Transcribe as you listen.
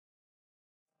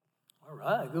All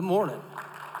right, good morning.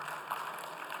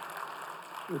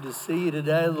 Good to see you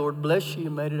today. Lord bless you. You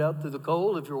made it out through the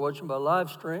cold. If you're watching by live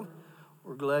stream,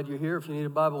 we're glad you're here. If you need a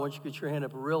Bible, why don't you get your hand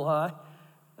up real high.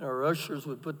 And our ushers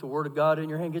would put the Word of God in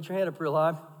your hand. Get your hand up real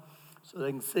high so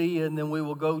they can see you. And then we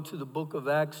will go to the book of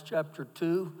Acts chapter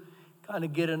 2, kind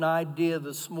of get an idea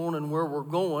this morning where we're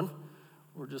going.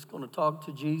 We're just going to talk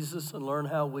to Jesus and learn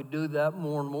how we do that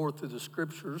more and more through the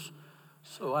Scriptures.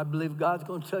 So I believe God's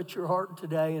going to touch your heart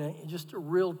today in just a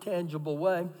real tangible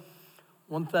way.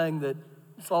 One thing that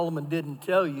Solomon didn't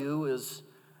tell you is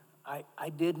I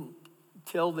didn't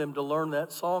tell them to learn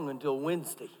that song until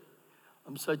Wednesday.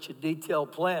 I'm such a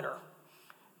detailed planner.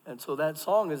 And so that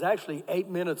song is actually 8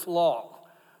 minutes long.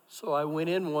 So I went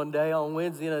in one day on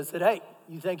Wednesday and I said, hey,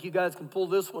 you think you guys can pull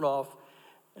this one off?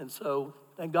 And so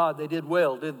thank God they did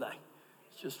well, didn't they?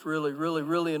 It's just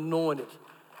really anointed.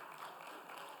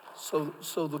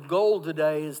 So the goal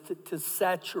today is to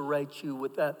saturate you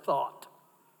with that thought.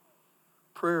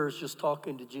 Prayer is just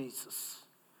talking to Jesus.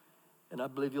 And I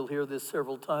believe you'll hear this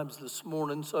several times this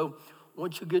morning. So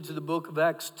once you get to the book of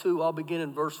Acts 2, I'll begin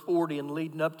in verse 40 and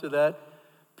leading up to that.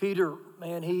 Peter,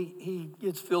 man, he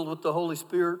gets filled with the Holy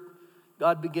Spirit.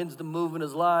 God begins to move in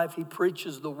his life. He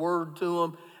preaches the word to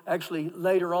him. Actually,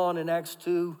 later on in Acts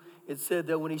 2, it said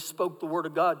that when he spoke the word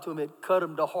of God to him, it cut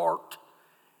him to heart.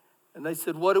 And they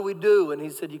said, what do we do? And he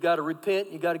said, you got to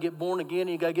repent, you got to get born again,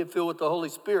 and you got to get filled with the Holy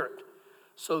Spirit.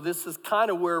 So this is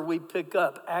kind of where we pick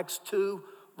up, Acts 2,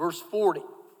 verse 40.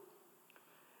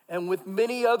 And with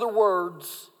many other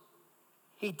words,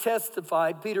 he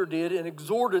testified, Peter did, and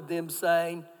exhorted them,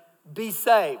 saying, be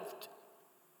saved.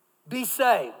 Be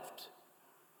saved.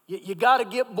 You got to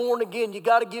get born again. You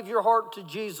got to give your heart to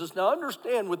Jesus. Now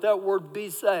understand with that word, be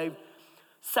saved,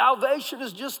 salvation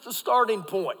is just the starting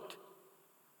point.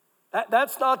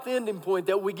 That's not the ending point,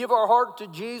 that we give our heart to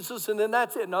Jesus and then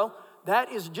that's it. No,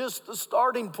 that is just the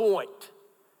starting point.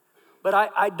 But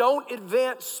I don't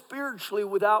advance spiritually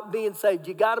without being saved.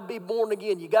 You got to be born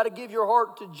again. You got to give your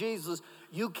heart to Jesus.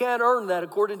 You can't earn that.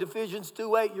 According to Ephesians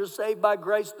 2:8, you're saved by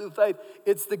grace through faith.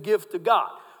 It's the gift of God.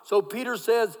 So Peter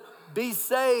says, be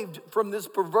saved from this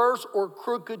perverse or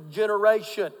crooked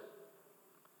generation.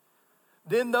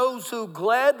 Then those who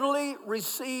gladly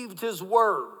received his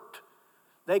word,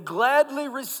 they gladly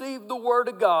received the word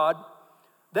of God.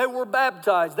 They were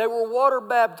baptized. They were water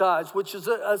baptized, which is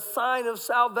a sign of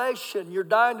salvation. You're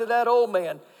dying to that old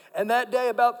man. And that day,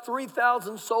 about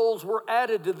 3,000 souls were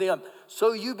added to them.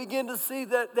 So you begin to see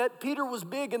that Peter was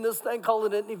big in this thing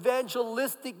called an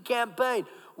evangelistic campaign.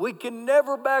 We can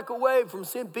never back away from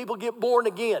seeing people get born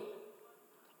again.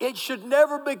 It should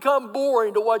never become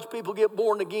boring to watch people get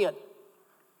born again.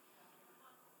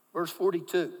 Verse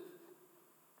 42.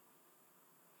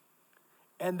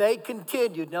 And they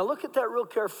continued. Now look at that real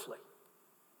carefully.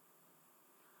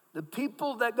 The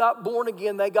people that got born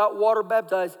again, they got water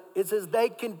baptized. It says they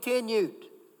continued.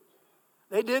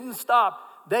 They didn't stop.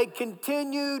 They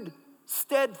continued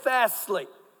steadfastly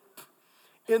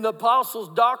in the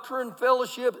apostles' doctrine,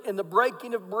 fellowship, in the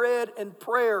breaking of bread and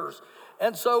prayers.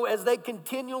 And so as they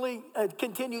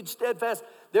continued steadfast,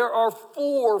 there are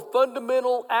 4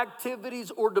 fundamental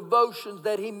activities or devotions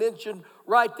that he mentioned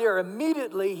right there.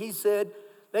 Immediately he said,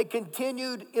 they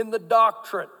continued in the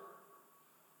doctrine,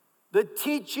 the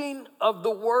teaching of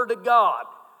the Word of God.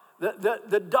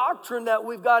 The doctrine that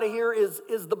we've got to hear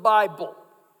is the Bible,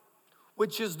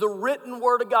 which is the written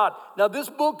Word of God. Now, this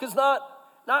book is not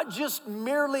just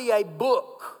merely a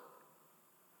book.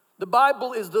 The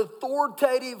Bible is the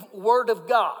authoritative Word of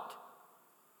God.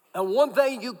 And one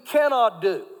thing you cannot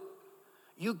do,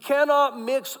 you cannot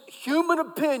mix human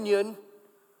opinion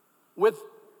with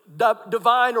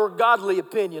divine or godly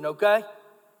opinion, okay?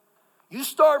 You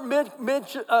start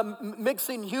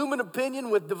mixing human opinion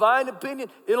with divine opinion,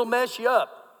 it'll mess you up.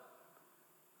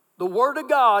 The Word of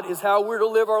God is how we're to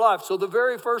live our life. So the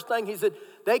very first thing he said,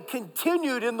 they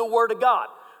continued in the Word of God.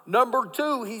 Number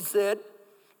 2, he said,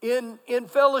 in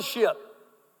fellowship.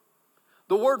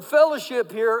 The word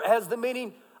fellowship here has the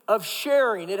meaning of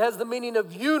sharing. It has the meaning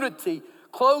of unity,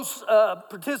 close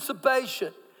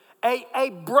participation,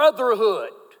 a brotherhood.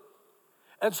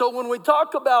 And so when we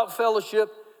talk about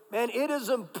fellowship, man, it is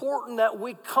important that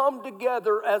we come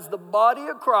together as the body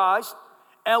of Christ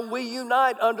and we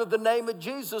unite under the name of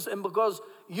Jesus. And because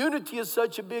unity is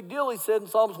such a big deal, he said in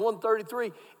Psalms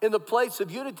 133, in the place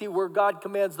of unity where God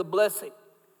commands the blessing.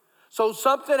 So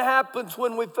something happens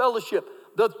when we fellowship.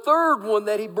 The third one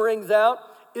that he brings out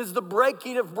is the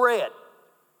breaking of bread.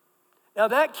 Now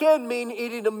that can mean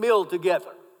eating a meal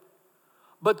together.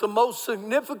 But the most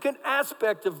significant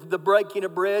aspect of the breaking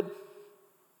of bread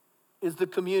is the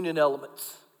communion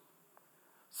elements.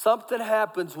 Something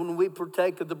happens when we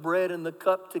partake of the bread and the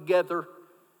cup together.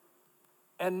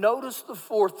 And notice the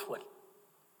fourth one.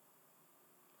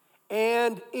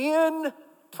 And in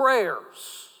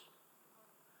prayers.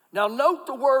 Now note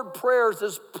the word prayers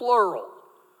is plural.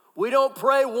 We don't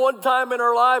pray one time in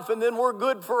our life and then we're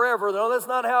good forever. No, that's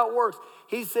not how it works.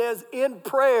 He says in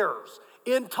prayers,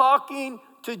 in talking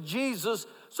to Jesus.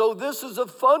 So this is a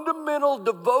fundamental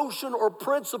devotion or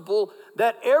principle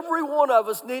that every one of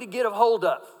us need to get a hold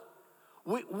of.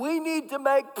 We need to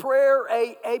make prayer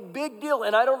a big deal.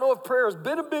 And I don't know if prayer has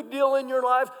been a big deal in your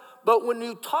life, but when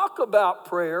you talk about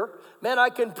prayer, man, I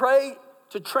can pray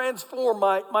to transform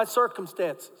my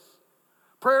circumstances.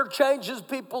 Prayer changes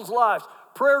people's lives.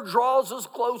 Prayer draws us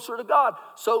closer to God.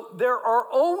 So there are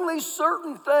only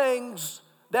certain things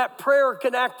that prayer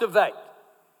can activate.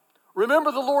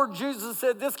 Remember, the Lord Jesus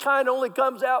said this kind only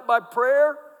comes out by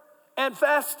prayer and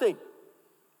fasting.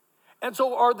 And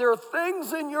so are there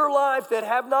things in your life that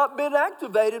have not been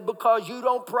activated because you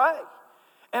don't pray?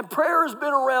 And prayer has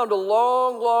been around a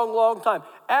long, long, long time.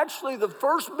 Actually, the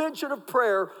first mention of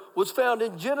prayer was found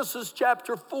in Genesis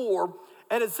chapter 4.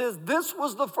 And it says this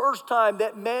was the first time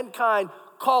that mankind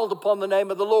called upon the name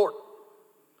of the Lord.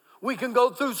 We can go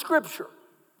through Scripture.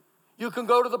 You can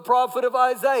go to the prophet of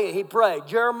Isaiah, he prayed.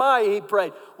 Jeremiah, he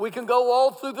prayed. We can go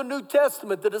all through the New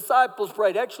Testament, the disciples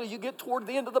prayed. Actually, you get toward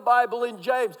the end of the Bible in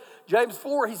James. James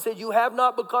 4, he said, you have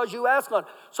not because you ask not.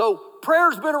 So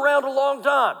prayer's been around a long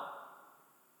time.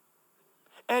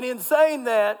 And in saying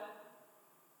that,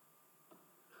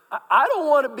 I don't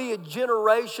want to be a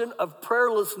generation of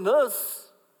prayerlessness.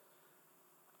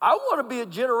 I want to be a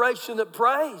generation that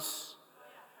prays.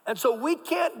 And so we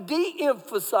can't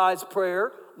de-emphasize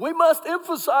prayer. We must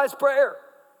emphasize prayer.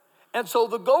 And so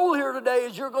the goal here today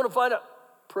is you're going to find out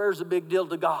prayer is a big deal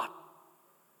to God.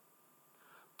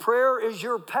 Prayer is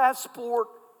your passport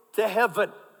to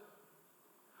heaven.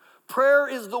 Prayer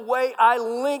is the way I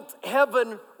linked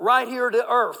heaven right here to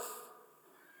earth.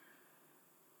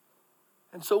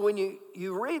 And so when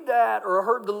you read that or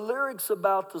heard the lyrics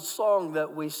about the song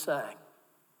that we sang,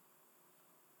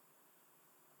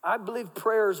 I believe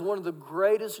prayer is one of the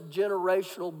greatest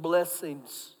generational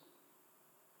blessings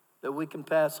that we can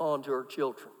pass on to our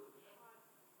children.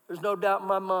 There's no doubt in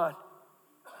my mind.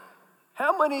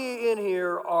 How many in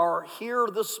here are here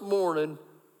this morning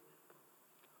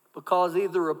because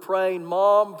either a praying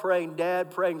mom, praying dad,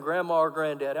 praying grandma or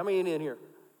granddad? How many in here?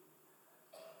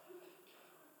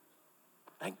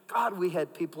 Thank God we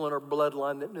had people in our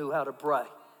bloodline that knew how to pray.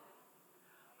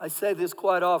 I say this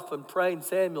quite often, praying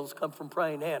Samuels come from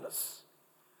praying Hannahs.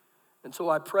 And so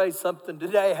I pray something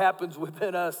today happens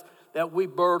within us that we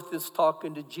birth this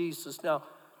talking to Jesus. Now,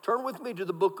 turn with me to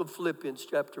the book of Philippians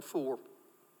chapter 4.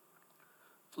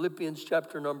 Philippians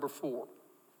chapter number 4.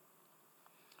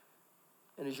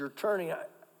 And as you're turning,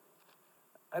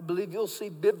 I believe you'll see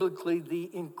biblically the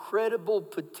incredible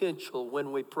potential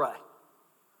when we pray.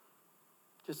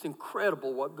 Just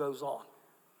incredible what goes on.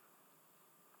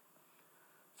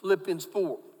 Philippians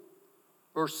 4,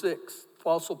 verse 6.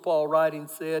 Apostle Paul writing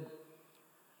said,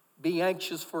 be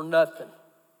anxious for nothing.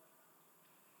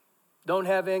 Don't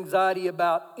have anxiety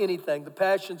about anything. The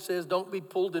Passion says don't be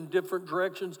pulled in different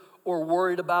directions or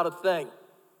worried about a thing.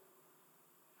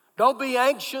 Don't be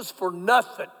anxious for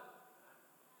nothing.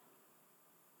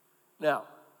 Now,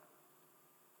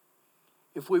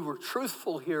 if we were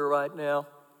truthful here right now,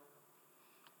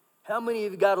 how many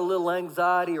of you got a little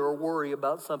anxiety or worry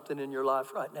about something in your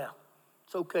life right now?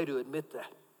 It's okay to admit that.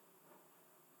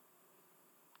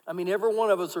 I mean, every one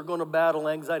of us are going to battle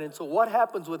anxiety. And so what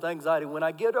happens with anxiety? When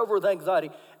I get over with anxiety,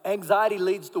 anxiety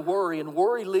leads to worry, and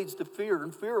worry leads to fear.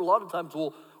 And fear a lot of times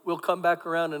will come back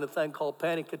around in a thing called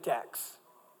panic attacks.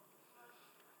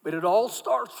 But it all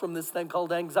starts from this thing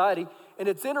called anxiety. And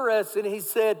it's interesting, he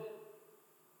said,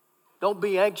 don't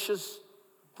be anxious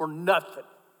for nothing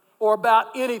or about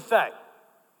anything.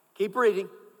 Keep reading.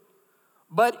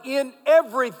 But in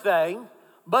everything,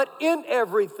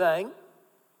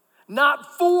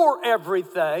 not for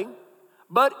everything,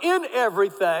 but in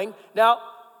everything. Now,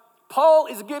 Paul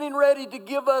is getting ready to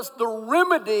give us the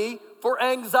remedy for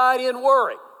anxiety and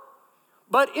worry.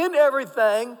 But in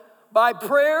everything, by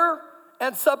prayer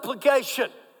and supplication.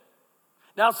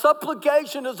 Now,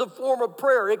 supplication is a form of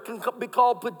prayer. It can be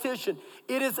called petition.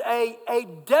 It is a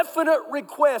definite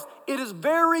request. It is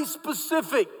very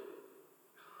specific.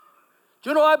 Do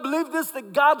you know, I believe this,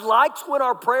 that God likes when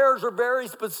our prayers are very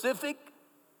specific.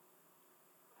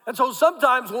 And so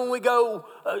sometimes when we go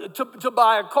to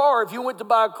buy a car, if you went to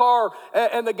buy a car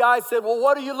and the guy said, well,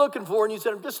 what are you looking for? And you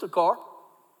said, just a car.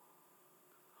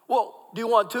 Well, do you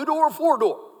want 2-door or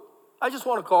 4-door? I just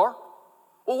want a car.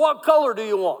 Well, what color do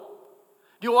you want?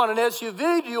 Do you want an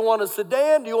SUV? Do you want a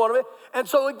sedan? Do you want a... And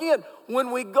so again,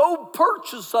 when we go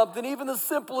purchase something, even as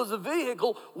simple as a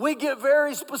vehicle, we get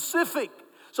very specific.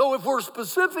 So if we're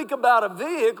specific about a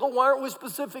vehicle, why aren't we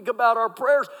specific about our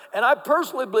prayers? And I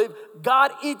personally believe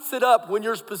God eats it up when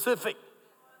you're specific.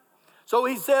 So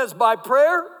he says by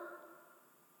prayer,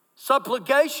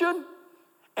 supplication,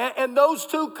 and those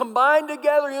two combined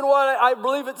together, you know what I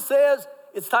believe it says?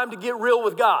 It's time to get real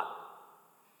with God.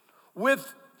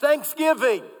 With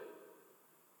thanksgiving.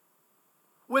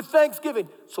 With thanksgiving.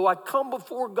 So I come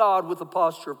before God with a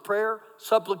posture of prayer,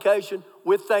 supplication,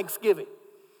 with thanksgiving.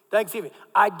 Thanksgiving.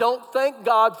 I don't thank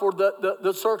God for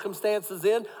the circumstances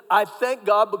in. I thank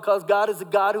God because God is a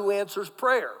God who answers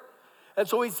prayer. And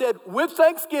so he said, with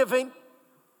thanksgiving,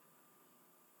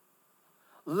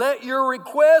 let your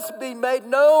requests be made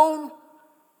known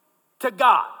to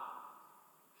God.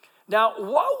 Now,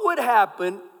 what would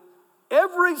happen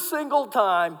every single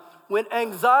time when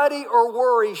anxiety or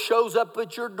worry shows up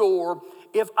at your door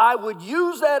if I would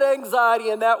use that anxiety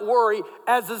and that worry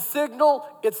as a signal?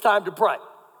 It's time to pray.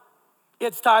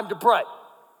 It's time to pray.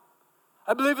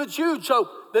 I believe it's huge. So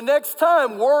the next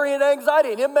time worry and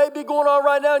anxiety, and it may be going on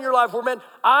right now in your life where, man,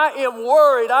 I am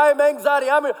worried, I am anxiety,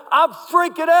 I'm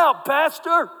freaking out,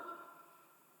 Pastor.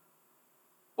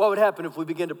 What would happen if we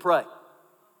begin to pray?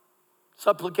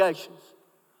 Supplications.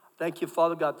 Thank you,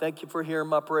 Father God. Thank you for hearing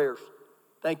my prayers.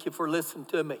 Thank you for listening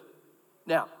to me.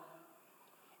 Now,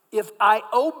 if I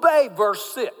obey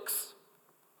verse 6,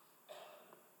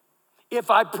 if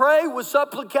I pray with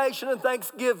supplication and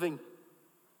thanksgiving,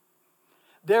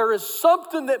 there is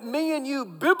something that me and you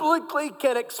biblically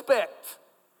can expect.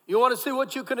 You want to see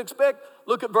what you can expect?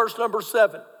 Look at verse number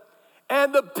 7.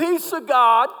 And the peace of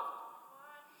God,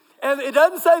 and it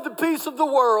doesn't say the peace of the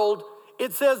world,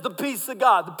 it says the peace of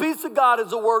God. The peace of God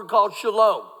is a word called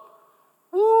shalom.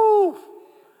 Woo!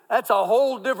 That's a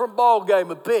whole different ball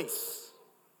game of peace.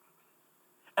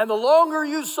 And the longer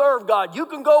you serve God, you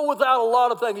can go without a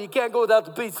lot of things. You can't go without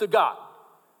the peace of God.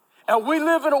 And we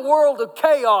live in a world of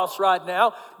chaos right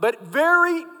now, but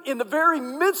in the very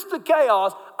midst of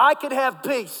chaos, I can have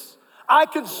peace. I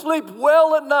can sleep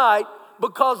well at night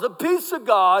because the peace of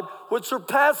God, which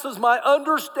surpasses my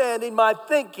understanding, my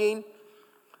thinking,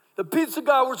 the peace of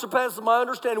God which surpasses my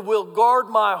understanding will guard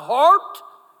my heart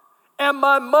and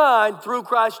my mind through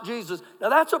Christ Jesus. Now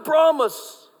that's a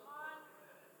promise.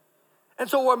 And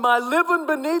so am I living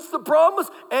beneath the promise?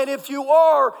 And if you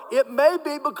are, it may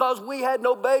be because we hadn't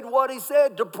obeyed what he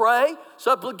said to pray,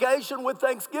 supplication with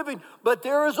thanksgiving. But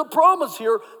there is a promise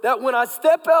here that when I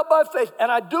step out by faith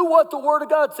and I do what the Word of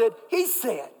God said, he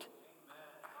said,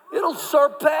 it'll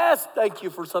surpass. Thank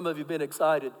you for some of you being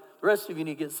excited. The rest of you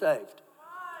need to get saved.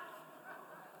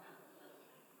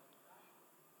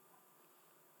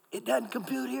 It doesn't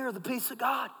compute here, the peace of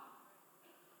God.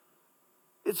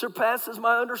 It surpasses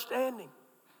my understanding.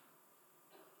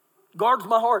 Guards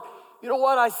my heart. You know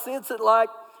what? I sense it like,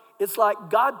 it's like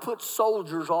God puts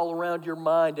soldiers all around your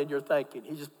mind and your thinking.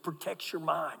 He just protects your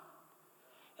mind.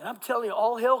 And I'm telling you,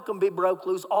 all hell can be broke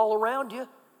loose all around you.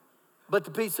 But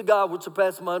the peace of God, which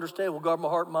surpasses my understanding, will guard my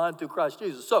heart and mind through Christ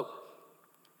Jesus. So,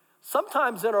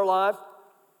 sometimes in our life,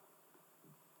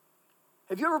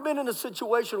 have you ever been in a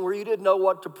situation where you didn't know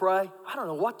what to pray? I don't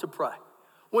know what to pray.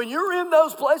 When you're in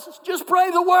those places, just pray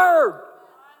the Word.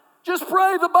 Just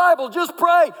pray the Bible. Just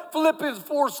pray Philippians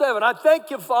 4:7. I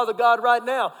thank you, Father God, right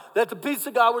now that the peace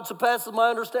of God which surpasses my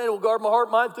understanding will guard my heart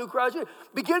and mind through Christ Jesus.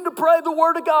 Begin to pray the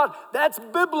Word of God. That's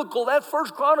biblical. That's 1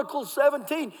 Chronicles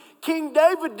 17. King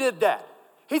David did that.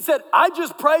 He said, I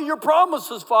just pray your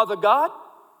promises, Father God.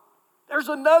 There's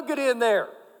a nugget in there.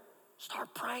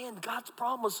 Start praying God's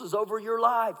promises over your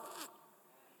life.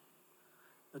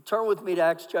 Now turn with me to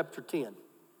Acts chapter 10.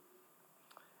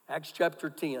 Acts chapter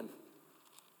 10.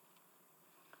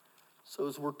 So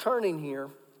as we're turning here,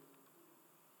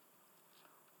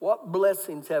 what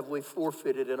blessings have we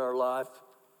forfeited in our life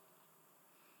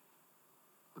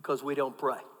because we don't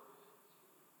pray?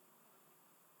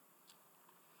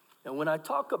 And when I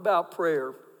talk about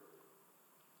prayer,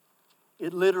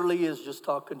 it literally is just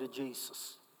talking to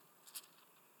Jesus.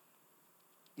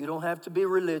 You don't have to be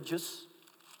religious.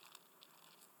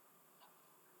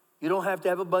 You don't have to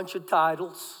have a bunch of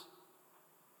titles.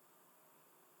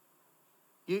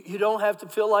 You don't have to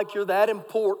feel like you're that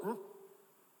important.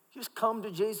 Just come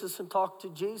to Jesus and talk to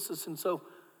Jesus. And so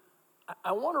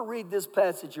I want to read this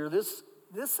passage here. This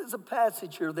is a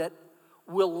passage here that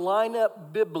will line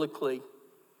up biblically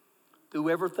through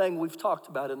everything we've talked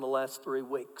about in the last 3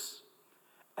 weeks.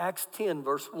 Acts 10,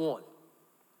 verse 1.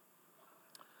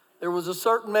 There was a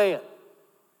certain man,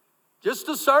 just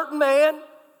a certain man,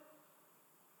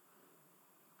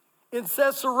 in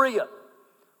Caesarea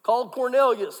called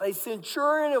Cornelius, a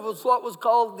centurion of what was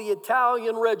called the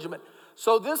Italian regiment.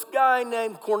 So this guy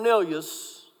named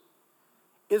Cornelius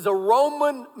is a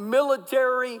Roman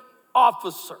military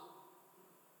officer.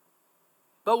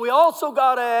 But we also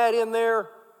got to add in there,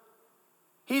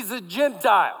 he's a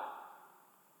Gentile.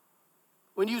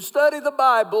 When you study the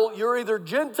Bible, you're either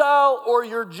Gentile or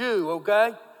you're Jew,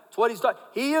 okay? That's what he's talking.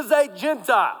 He is a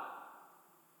Gentile.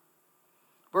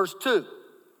 Verse 2.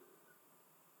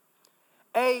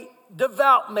 A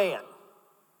devout man,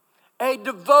 a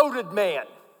devoted man,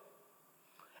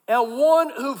 and one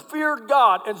who feared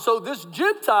God. And so this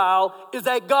Gentile is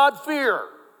a God-fearer.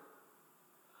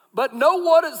 But know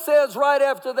what it says right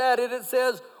after that. It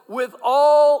says, with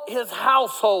all his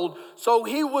household. So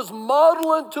he was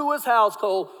modeling to his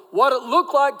household what it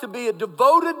looked like to be a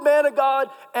devoted man of God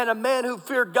and a man who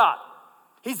feared God.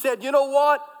 He said, you know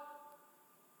what?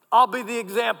 I'll be the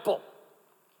example.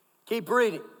 Keep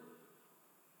reading.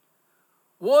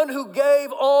 One who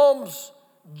gave alms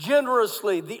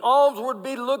generously. The alms would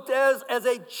be looked as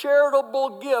a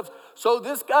charitable gift. So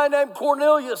this guy named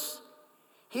Cornelius,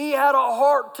 he had a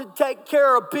heart to take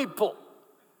care of people.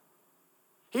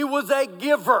 He was a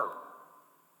giver.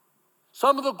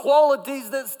 Some of the qualities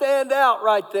that stand out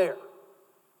right there.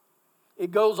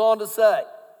 It goes on to say,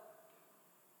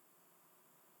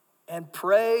 and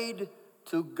prayed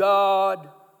to God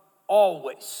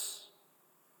always.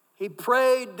 He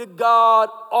prayed to God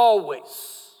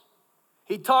always.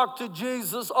 He talked to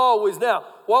Jesus always. Now,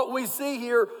 what we see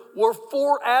here were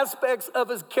 4 aspects of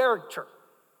his character.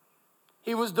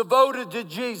 He was devoted to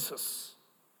Jesus.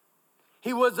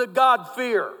 He was a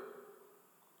God-fearer.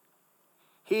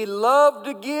 He loved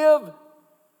to give,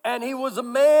 and he was a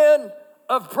man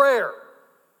of prayer.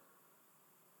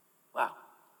 Wow.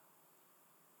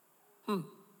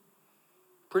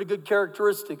 Pretty good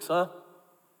characteristics, huh?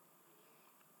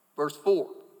 Verse 4.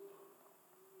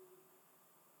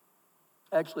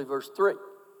 Actually, verse 3.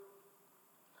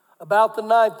 About the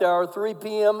 9th hour, 3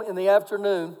 p.m. in the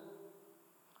afternoon,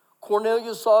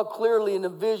 Cornelius saw clearly in a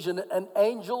vision an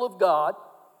angel of God.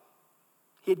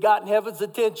 He had gotten heaven's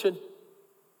attention,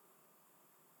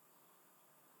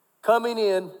 coming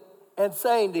in and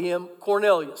saying to him,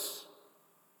 Cornelius.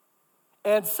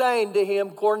 And saying to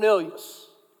him, Cornelius.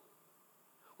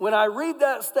 When I read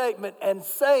that statement, and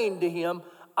saying to him,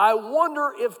 I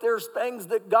wonder if there's things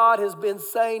that God has been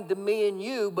saying to me and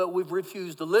you, but we've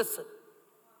refused to listen.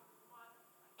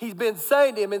 He's been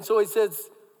saying to him, and so he says,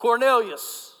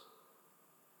 Cornelius.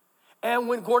 And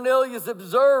when Cornelius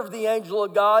observed the angel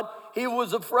of God, he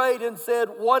was afraid and said,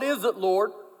 what is it,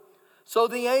 Lord? So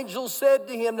the angel said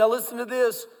to him, now listen to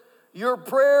this, your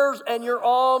prayers and your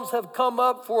alms have come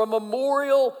up for a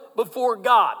memorial before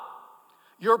God.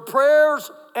 Your prayers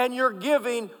and your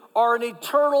giving are an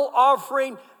eternal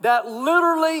offering that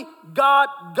literally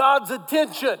got God's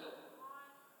attention.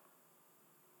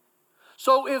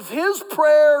 So if his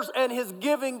prayers and his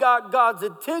giving got God's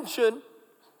attention,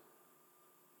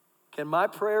 can my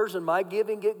prayers and my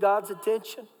giving get God's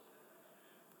attention?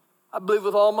 I believe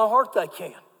with all my heart they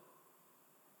can.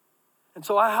 And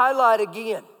so I highlight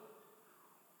again,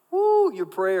 your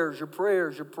prayers, your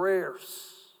prayers, your prayers.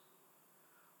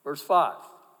 Verse 5.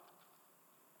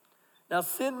 Now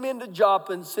send men to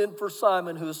Joppa and send for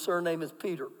Simon, whose surname is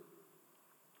Peter.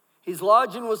 He's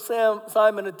lodging with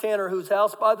Simon a tanner, whose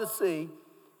house by the sea.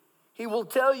 He will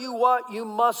tell you what you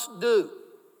must do.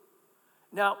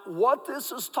 Now, what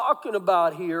this is talking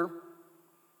about here,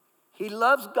 he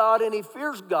loves God and he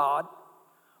fears God,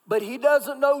 but he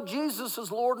doesn't know Jesus as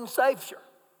Lord and Savior.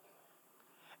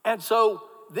 And so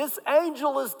this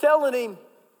angel is telling him,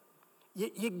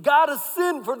 you got to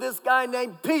send for this guy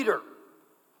named Peter.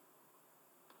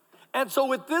 And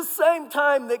so at this same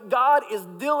time that God is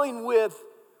dealing with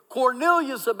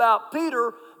Cornelius about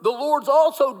Peter, the Lord's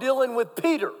also dealing with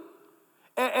Peter.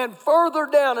 And further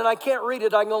down, and I can't read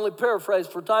it, I can only paraphrase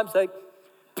for time's sake,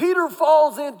 Peter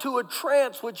falls into a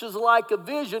trance, which is like a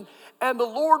vision, and the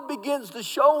Lord begins to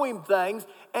show him things,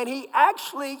 and he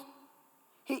actually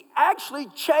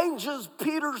changes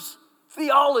Peter's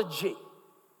theology.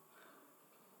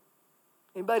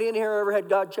 Anybody in here ever had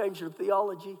God change their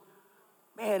theology?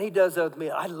 Man, he does that with me.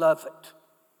 I love it.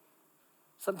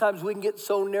 Sometimes we can get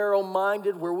so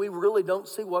narrow-minded where we really don't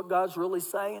see what God's really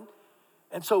saying.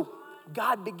 And so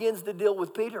God begins to deal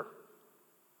with Peter.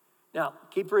 Now,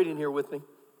 keep reading here with me.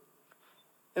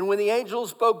 And when the angel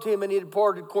spoke to him and he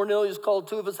departed, Cornelius called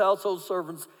 2 of his household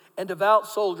servants and devout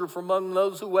soldier from among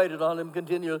those who waited on him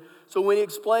continually. So when he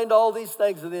explained all these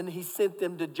things, and then he sent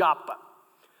them to Joppa.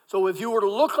 So if you were to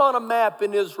look on a map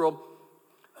in Israel,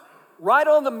 right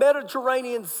on the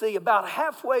Mediterranean Sea, about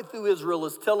halfway through Israel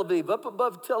is Tel Aviv. Up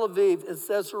above Tel Aviv is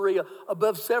Caesarea.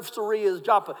 Above Caesarea is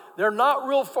Joppa. They're not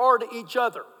real far to each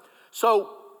other.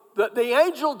 So the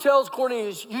angel tells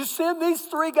Cornelius, you send these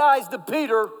 3 guys to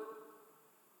Peter,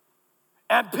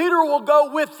 and Peter will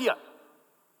go with you.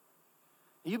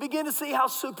 You begin to see how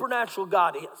supernatural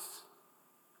God is.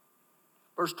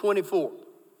 Verse 24.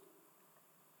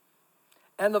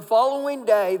 And the following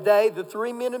day, the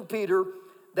 3 men and Peter,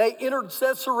 they entered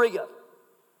Caesarea.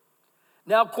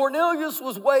 Now Cornelius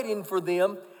was waiting for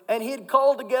them, and he had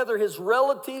called together his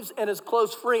relatives and his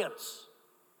close friends.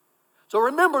 So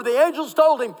remember, the angels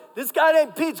told him, this guy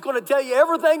named Pete's going to tell you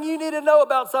everything you need to know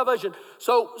about salvation.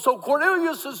 So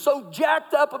Cornelius is so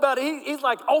jacked up about it. He's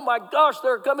like, oh my gosh,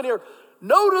 they're coming here.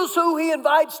 Notice who he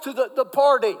invites to the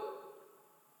party.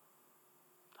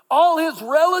 All his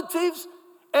relatives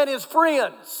and his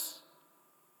friends.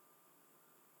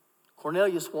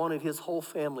 Cornelius wanted his whole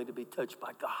family to be touched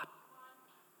by God.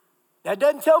 Now, it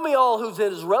doesn't tell me all who's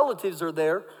his relatives are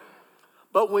there,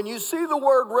 but when you see the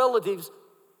word relatives,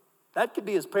 that could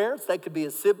be his parents, that could be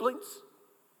his siblings,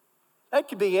 that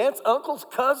could be aunts, uncles,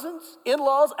 cousins,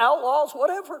 in-laws, outlaws,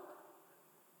 whatever.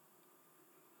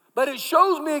 But it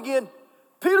shows me again,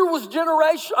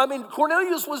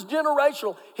 Cornelius was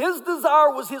generational. His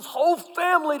desire was his whole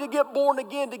family to get born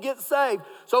again, to get saved.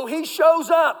 So he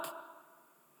shows up.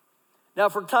 Now,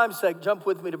 for time's sake, jump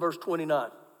with me to verse 29.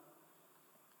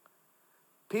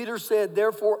 Peter said,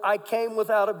 therefore I came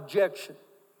without objection.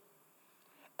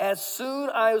 As soon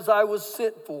as I was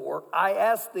sent for, I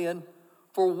asked then,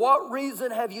 for what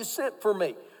reason have you sent for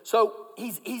me? So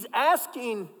he's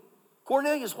asking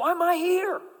Cornelius, why am I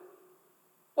here?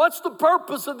 What's the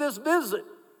purpose of this visit?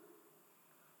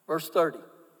 Verse 30.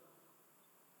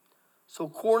 So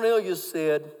Cornelius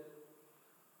said,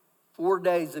 4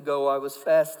 days ago I was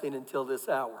fasting until this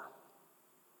hour.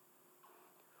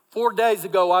 4 days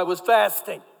ago I was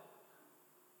fasting.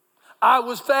 I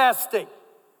was fasting.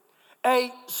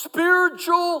 A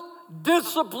spiritual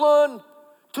discipline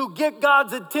to get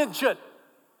God's attention,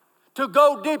 to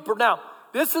go deeper. Now,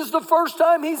 this is the first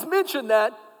time he's mentioned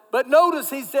that, but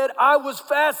notice he said, I was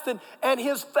fasting, and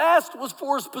his fast was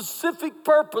for a specific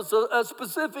purpose, a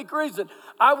specific reason.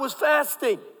 I was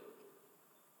fasting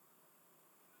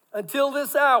until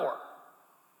this hour.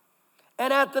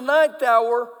 And at the 9th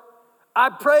hour,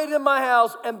 I prayed in my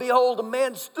house, and behold, a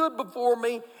man stood before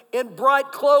me in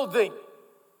bright clothing.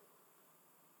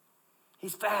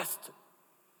 He's fasting.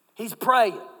 He's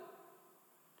praying.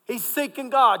 He's seeking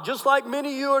God, just like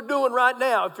many of you are doing right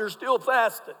now if you're still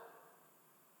fasting.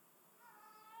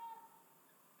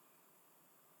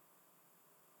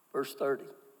 Verse 30,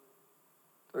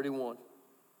 31.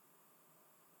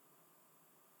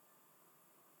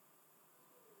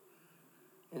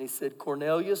 And he said,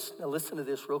 Cornelius, now listen to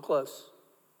this real close.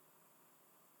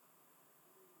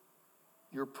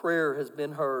 Your prayer has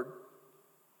been heard,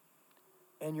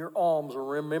 and your alms are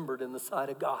remembered in the sight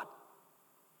of God.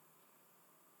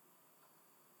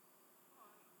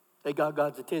 They got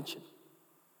God's attention.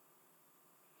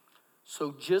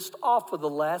 So just off of the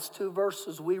last 2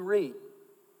 verses we read,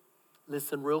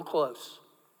 listen real close.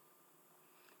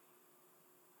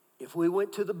 If we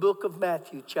went to the book of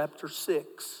Matthew, chapter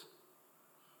 6,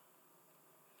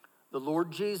 the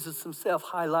Lord Jesus himself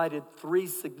highlighted 3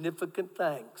 significant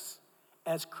things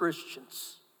as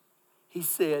Christians. He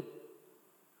said,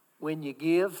 when you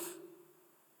give,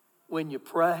 when you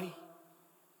pray,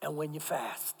 and when you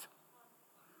fast.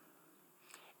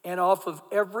 And off of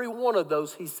every one of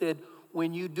those, he said,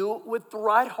 when you do it with the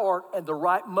right heart and the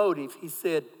right motive, he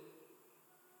said,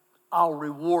 I'll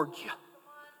reward you.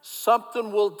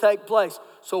 Something will take place.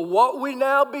 So what we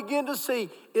now begin to see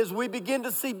is we begin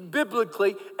to see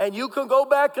biblically, and you can go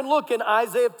back and look in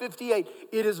Isaiah 58.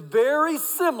 It is very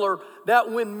similar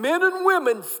that when men and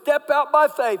women step out by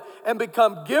faith and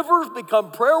become givers,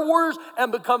 become prayer warriors,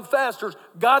 and become fasters,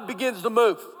 God begins to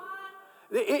move.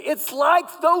 It's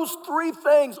like those 3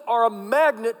 things are a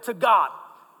magnet to God.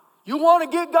 You want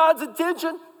to get God's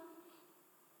attention?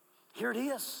 Here it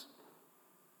is.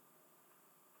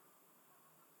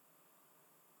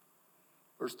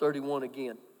 Verse 31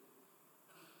 again.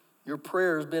 Your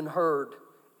prayer has been heard,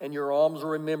 and your alms are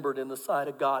remembered in the sight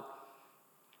of God.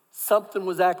 Something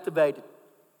was activated.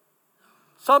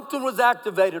 Something was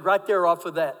activated right there off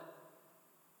of that.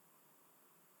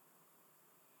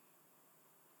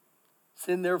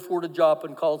 Send therefore to Joppa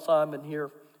and call Simon here,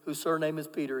 whose surname is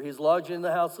Peter. He is lodging in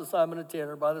the house of Simon a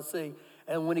tanner by the sea,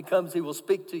 and when he comes, he will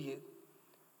speak to you.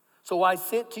 So I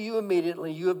sent to you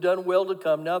immediately. You have done well to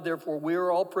come. Now, therefore, we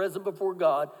are all present before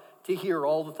God to hear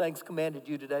all the things commanded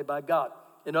you today by God.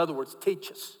 In other words,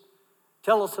 teach us.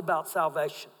 Tell us about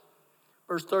salvation.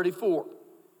 Verse 34.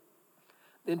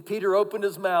 Then Peter opened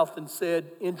his mouth and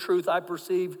said, in truth, I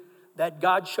perceive that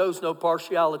God shows no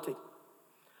partiality.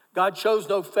 God shows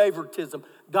no favoritism.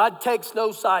 God takes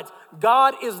no sides.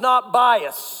 God is not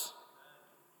biased.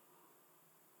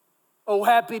 Oh,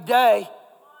 happy day.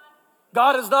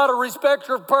 God is not a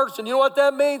respecter of person. You know what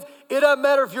that means? It doesn't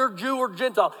matter if you're Jew or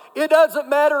Gentile. It doesn't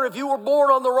matter if you were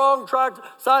born on the wrong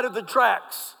side of the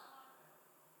tracks.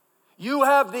 You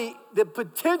have the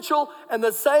potential and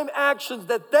the same actions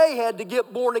that they had to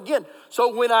get born again.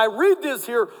 So when I read this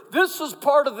here, this is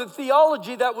part of the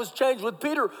theology that was changed with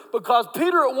Peter, because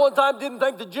Peter at one time didn't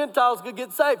think the Gentiles could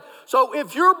get saved. So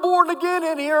if you're born again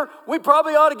in here, we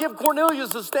probably ought to give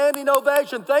Cornelius a standing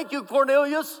ovation. Thank you,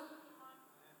 Cornelius.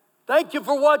 Thank you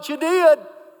for what you did.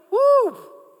 Woo!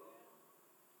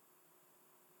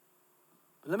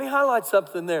 Let me highlight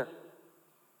something there.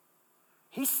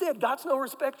 He said God's no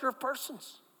respecter of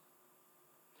persons.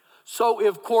 So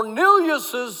if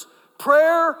Cornelius's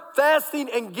prayer, fasting,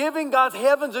 and giving got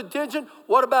heaven's attention,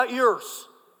 what about yours?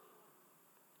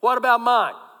 What about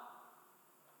mine?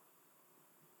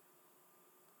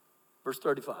 Verse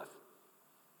 35.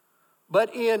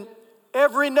 But in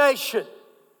every nation,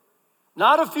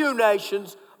 not a few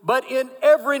nations, but in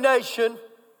every nation,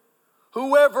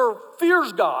 whoever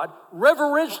fears God,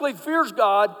 reverentially fears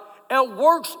God, and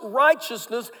works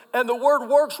righteousness, and the word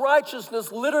works righteousness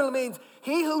literally means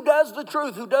he who does the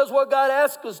truth, who does what God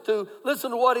asks us to.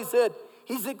 Listen to what he said.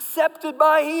 He's accepted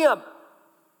by him.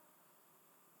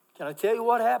 Can I tell you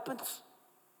what happens?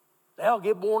 They all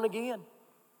get born again.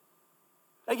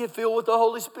 They get filled with the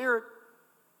Holy Spirit.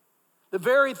 The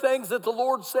very things that the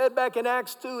Lord said back in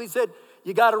Acts 2, he said,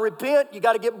 you got to repent, you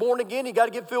got to get born again, you got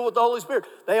to get filled with the Holy Spirit.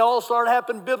 They all start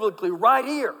happening biblically right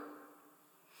here.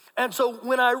 And so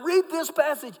when I read this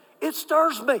passage, it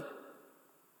stirs me.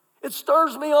 It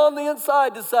stirs me on the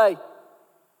inside to say,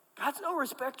 God's no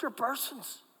respecter of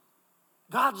persons.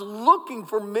 God's looking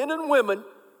for men and women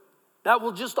that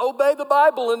will just obey the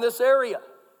Bible in this area.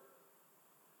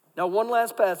 Now, one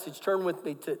last passage. Turn with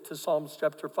me to Psalms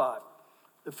chapter 5,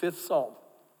 the 5th Psalm.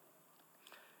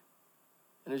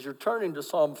 And as you're turning to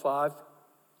Psalm 5,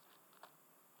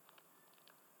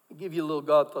 I'll give you a little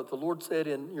God thought. The Lord said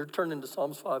you're turning to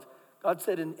Psalms 5. God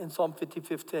said in Psalm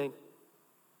 50:15,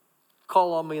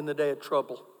 call on me in the day of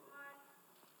trouble.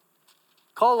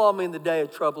 Call on me in the day of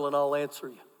trouble and I'll answer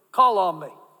you. Call on me.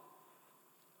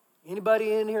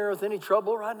 Anybody in here with any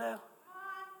trouble right now?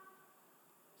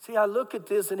 See, I look at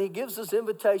this and he gives this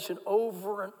invitation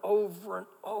over and over and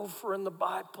over in the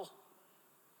Bible.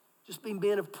 Just be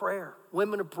men of prayer,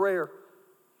 women of prayer.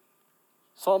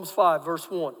 Psalms 5, verse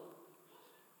 1.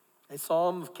 A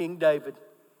psalm of King David.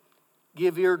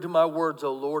 Give ear to my words,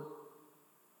 O Lord.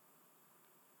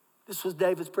 This was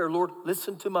David's prayer. Lord,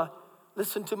 listen to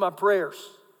my prayers.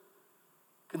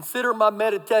 Consider my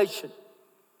meditation.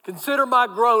 Consider my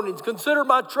groanings. Consider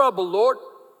my trouble, Lord.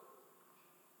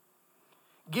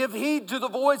 Give heed to the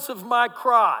voice of my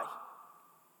cry.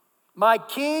 My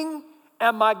King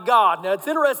and my God. Now it's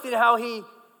interesting how he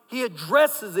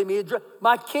addresses him.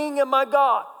 My King and my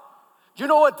God. Do you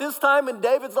know what, this time in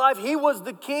David's life, he was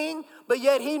the king, but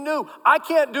yet he knew, I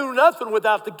can't do nothing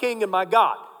without the king and my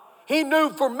God. He knew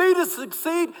for me to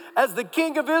succeed as the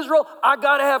king of Israel, I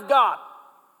got to have God.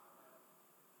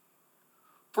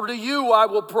 For to you I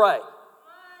will pray.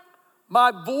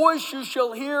 My voice you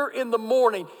shall hear in the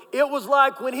morning. It was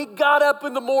like when he got up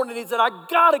in the morning, he said, I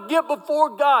got to get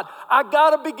before God. I got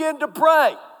to begin to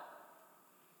pray.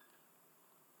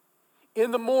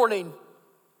 In the morning,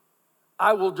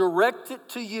 I will direct it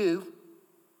to you,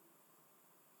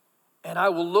 and I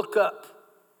will look up.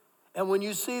 And when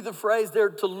you see the phrase there,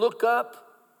 to look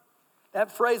up,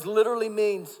 that phrase literally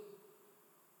means,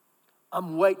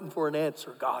 I'm waiting for an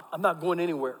answer, God. I'm not going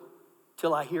anywhere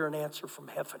till I hear an answer from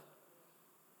heaven.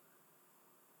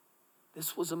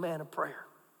 This was a man of prayer.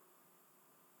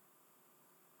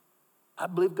 I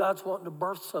believe God's wanting to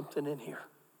birth something in here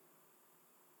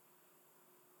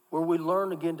where we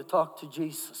learn again to talk to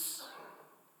Jesus.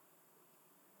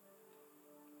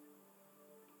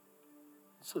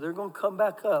 So they're going to come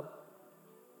back up.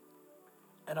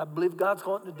 And I believe God's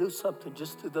wanting to do something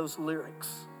just through those lyrics.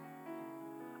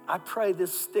 I pray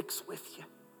this sticks with you.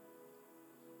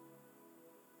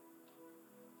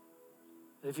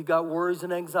 If you got worries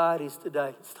and anxieties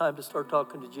today, it's time to start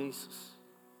talking to Jesus.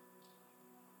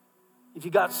 If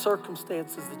you got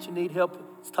circumstances that you need help with,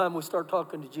 it's time we start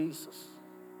talking to Jesus.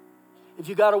 If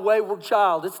you got a wayward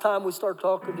child, it's time we start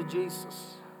talking to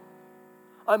Jesus.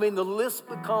 I mean, the list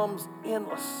becomes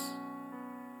endless.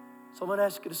 So I'm going to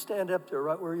ask you to stand up there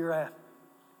right where you're at.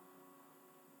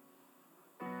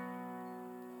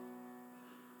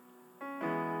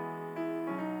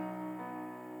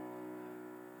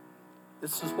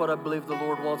 This is what I believe the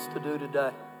Lord wants to do today.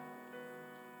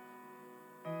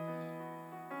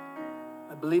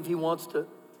 I believe He wants to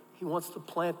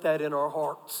plant that in our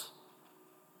hearts.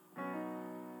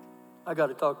 I got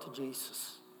to talk to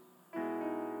Jesus.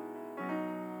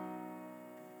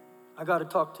 I got to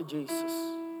talk to Jesus.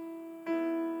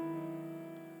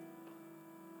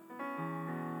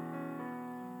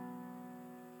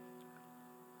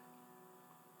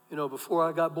 You know, before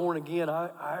I got born again,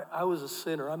 I was a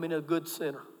sinner. I mean, a good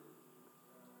sinner.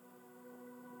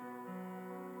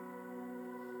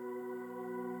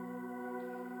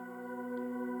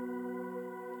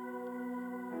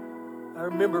 I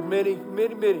remember many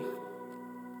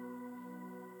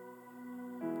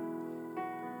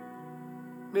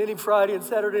Friday and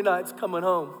Saturday nights coming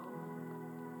home.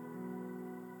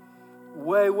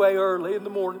 Way early in the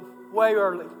morning. Way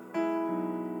early.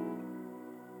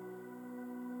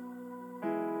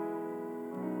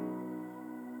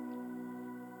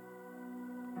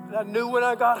 And I knew when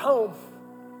I got home,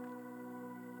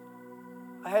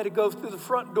 I had to go through the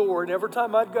front door, and every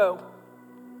time I'd go,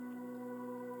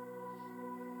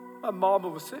 my mama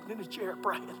was sitting in a chair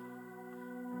praying.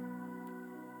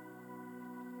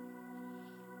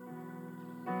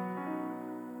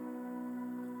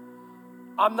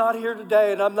 I'm not here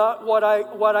today, and I'm not what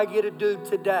I get to do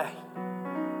today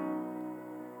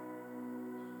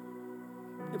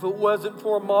if it wasn't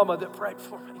for a mama that prayed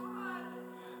for me.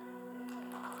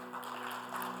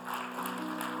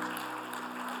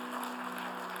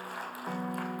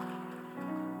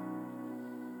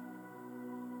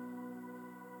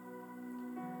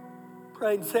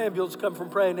 Praying Samuels come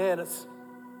from praying Hannahs.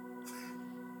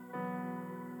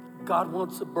 God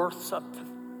wants to birth something.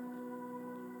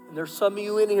 And there's some of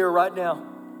you in here right now.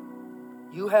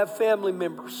 You have family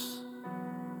members.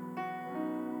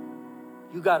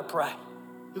 You got to pray.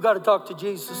 You got to talk to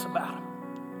Jesus about them.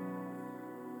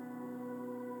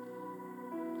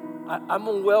 I'm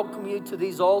going to welcome you to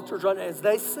these altars right now. As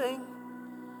they sing,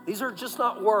 these are just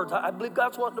not words. I believe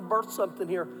God's wanting to birth something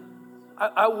here.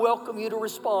 I welcome you to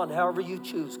respond however you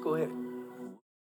choose. Go ahead.